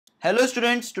Hello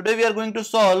students, today we are going to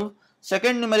solve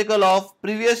second numerical of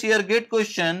previous year gate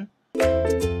question.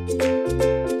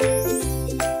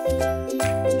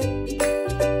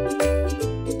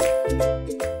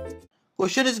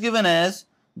 Question is given as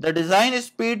the design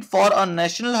speed for a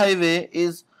national highway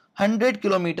is 100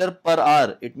 km per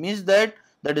hour. It means that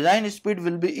the design speed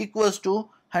will be equals to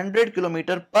 100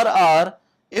 km per hour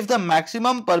if the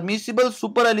maximum permissible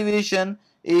super elevation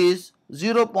is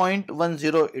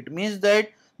 0.10. It means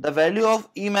that the value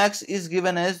of Emax is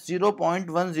given as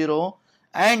 0.10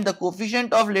 and the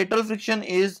coefficient of lateral friction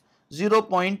is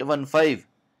 0.15.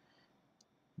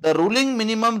 The ruling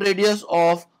minimum radius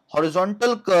of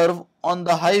horizontal curve on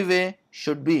the highway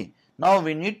should be. Now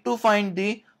we need to find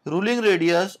the ruling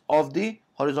radius of the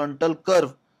horizontal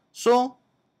curve. So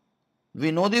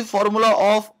we know the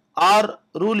formula of R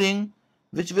ruling,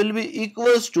 which will be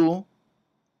equals to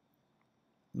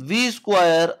V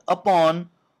square upon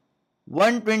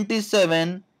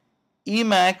 127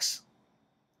 Emax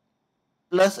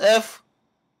plus F,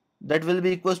 that will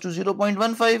be equals to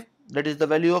 0.15, that is the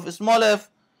value of small f.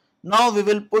 Now we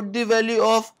will put the value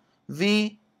of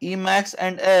V, Emax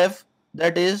and F,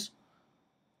 that is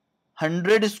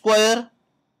 100 square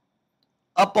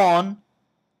upon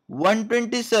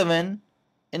 127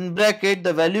 in bracket.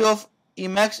 The value of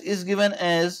Emax is given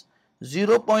as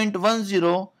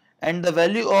 0.10 and the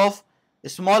value of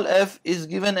small f is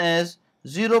given as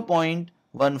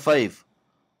 0.15.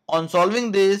 On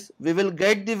solving this, we will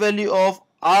get the value of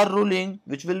R ruling,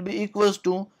 which will be equals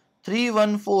to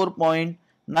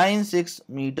 314.96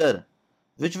 meter,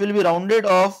 which will be rounded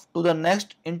off to the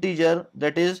next integer,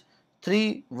 that is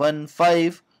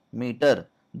 315 meter.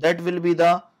 That will be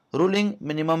the ruling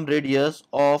minimum radius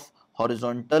of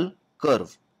horizontal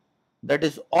curve. That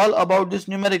is all about this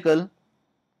numerical.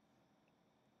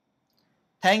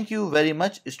 Thank you very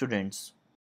much, students.